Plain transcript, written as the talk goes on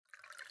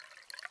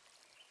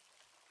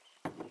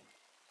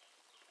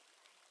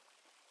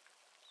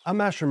I'm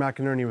Asher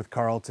McInerney with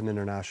Carlton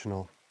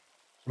International.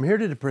 I'm here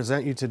to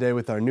present you today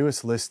with our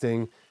newest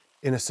listing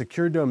in a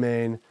secure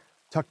domain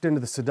tucked into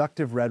the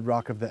seductive red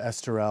rock of the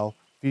Estoril,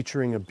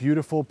 featuring a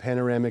beautiful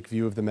panoramic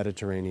view of the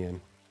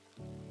Mediterranean.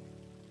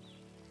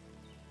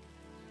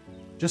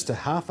 Just a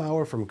half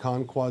hour from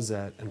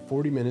Conquoisette and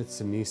 40 minutes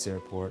to Nice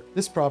Airport,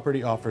 this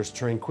property offers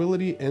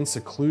tranquility and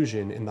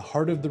seclusion in the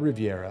heart of the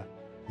Riviera.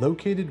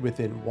 Located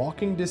within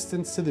walking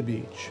distance to the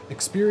beach,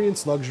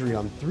 experience luxury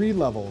on 3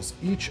 levels,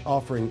 each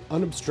offering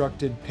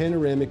unobstructed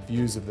panoramic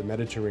views of the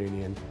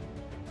Mediterranean.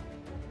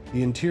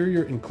 The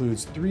interior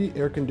includes 3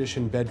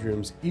 air-conditioned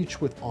bedrooms,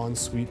 each with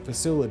ensuite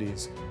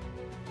facilities.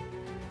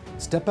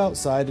 Step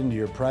outside into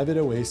your private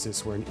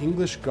oasis where an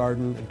English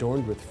garden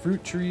adorned with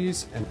fruit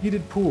trees and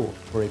heated pool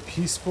where a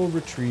peaceful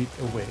retreat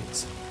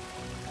awaits.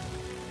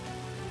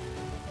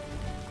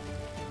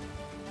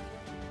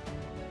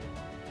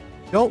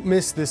 Don't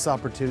miss this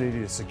opportunity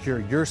to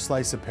secure your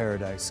slice of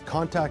paradise.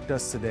 Contact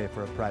us today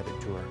for a private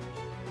tour.